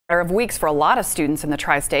Of weeks for a lot of students in the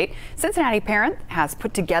tri-state, Cincinnati Parent has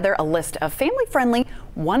put together a list of family-friendly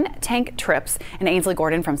one-tank trips, and Ainslie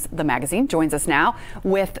Gordon from the magazine joins us now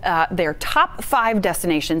with their top 5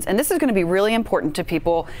 destinations. And this is going to be really important to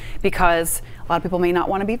people because a lot of people may not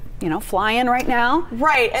want to be, flying right now.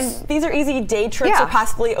 Right, and these are easy day trips or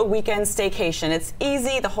possibly a weekend staycation. It's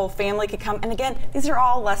easy, the whole family could come, and again, these are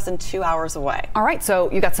all less than 2 hours away. All right,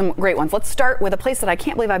 so you got some great ones. Let's start with a place that I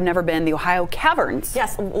can't believe I've never been, the Ohio Caverns.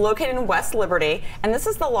 Yes, located in West Liberty, and this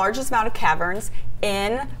is the largest amount of caverns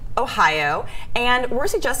in Ohio, and we're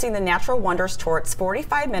suggesting the Natural Wonders Tour. It's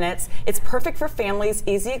 45 minutes. It's perfect for families,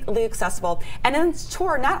 easily accessible. And in this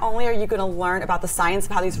tour, not only are you going to learn about the science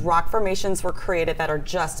of how these rock formations were created that are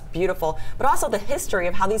just beautiful, but also the history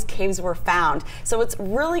of how these caves were found. So it's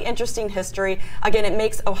really interesting history. Again, it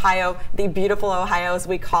makes Ohio the beautiful Ohio, as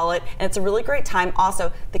we call it, and it's a really great time.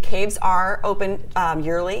 Also, the caves are open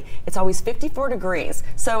yearly. It's always 54 degrees.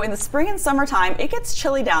 So in the spring and summertime, it gets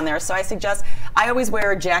chilly down there. So I suggest, I always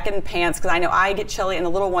wear a jacket and pants because I know I get chilly and the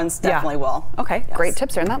little ones definitely will. Okay, great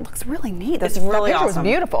tips there, and that looks really neat. It's really awesome. awesome.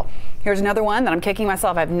 Was beautiful. Here's another one that I'm kicking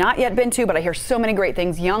myself. I've not yet been to, but I hear so many great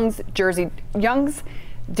things. Young's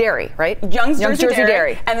Dairy, right? Young's Jersey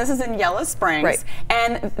Dairy. And this is in Yellow Springs. Right.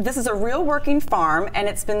 And this is a real working farm, and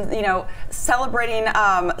it's been, celebrating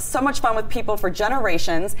so much fun with people for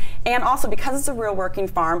generations. And also, because it's a real working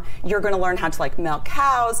farm, you're going to learn how to milk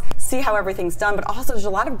cows, see how everything's done, but also there's a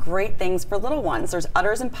lot of great things for little ones. There's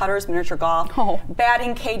udders and putters, miniature golf,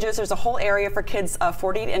 batting cages. There's a whole area for kids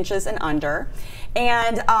 48 inches and under.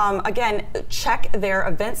 And again, check their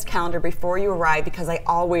events calendar before you arrive because they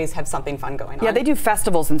always have something fun going on. Yeah, they do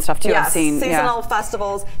festivals and stuff too. Yes, I've seen seasonal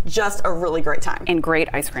festivals, just a really great time. And great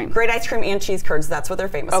ice cream. Great ice cream and cheese curds, that's what they're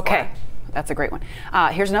famous for. Okay, that's a great one.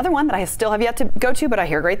 Here's another one that I still have yet to go to, but I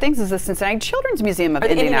hear great things, is the Cincinnati Children's Museum of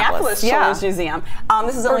Indianapolis. Children's Museum.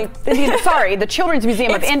 This is only... sorry, the Children's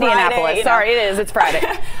Museum of Indianapolis. Friday, sorry, it is, it's Friday.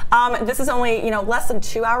 This is only, less than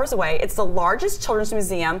 2 hours away. It's the largest children's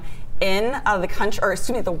museum in the country, or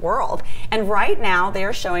excuse me, the world. And right now they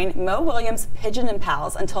are showing Mo Williams' Pigeon and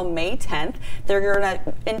Pals until May 10th. They're going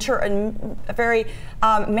to enter a very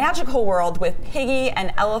magical world with Piggy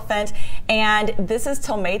and Elephant, and this is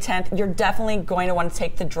till May 10th. You're definitely going to want to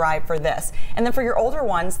take the drive for this. And then for your older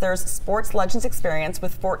ones, there's Sports Legends Experience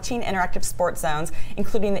with 14 interactive sports zones,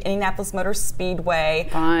 including the Indianapolis Motor Speedway,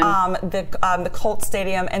 the Colt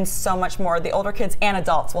Stadium, and so much more. The older kids and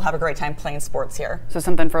adults will have a great time playing sports here. So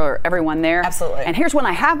something for everyone there. Absolutely. And here's one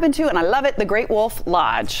I have been to, and I love it, the Great Wolf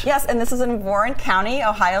Lodge. Yes, and this is in Warren County,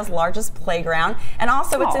 Ohio's largest playground. And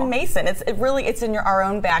also it's in Mason. It's in our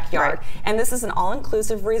own backyard. Right. And this is an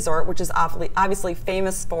all-inclusive resort, which is obviously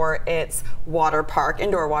famous for its water park,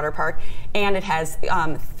 indoor water park. And it has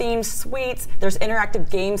themed suites. There's interactive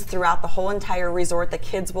games throughout the whole entire resort that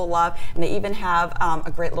kids will love. And they even have a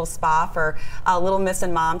great little spa for little miss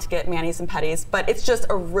and mom to get manis and petties. But it's just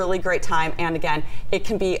a really great time. And again, it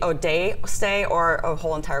can be a day stay or a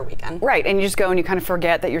whole entire weekend. Right, and you just go and you kind of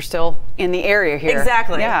forget that you're still in the area here.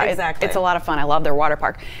 Exactly, yeah, exactly. It's a lot of fun. I love their water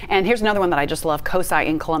park. And here's another one that I just love, COSI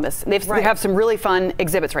in Columbus. They have some really fun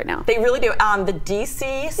exhibits right now. They really do. The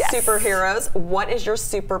DC Superheroes, What is Your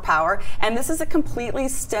Superpower? And this is a completely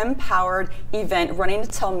STEM-powered event running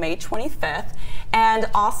until May 25th. And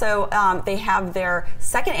also, they have their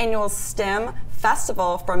second annual STEM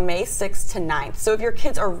Festival from May 6th to 9th. So if your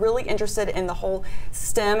kids are really interested in the whole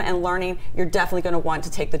STEM and learning, you're definitely going to want to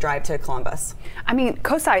take the drive to Columbus. I mean,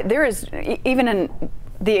 COSI, there is, even in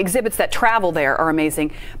the exhibits that travel there are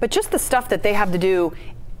amazing, but just the stuff that they have to do,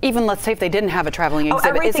 even let's say if they didn't have a traveling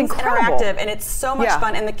exhibit, it's incredible. Interactive, and it's so much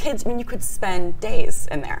fun, and the kids, you could spend days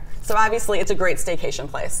in there. So obviously it's a great staycation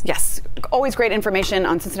place. Yes, always great information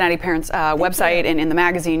on Cincinnati Parent's website and in the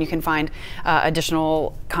magazine. You can find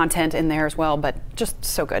additional content in there as well, but just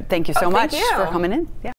so good. Thank you so much for coming in. Yeah.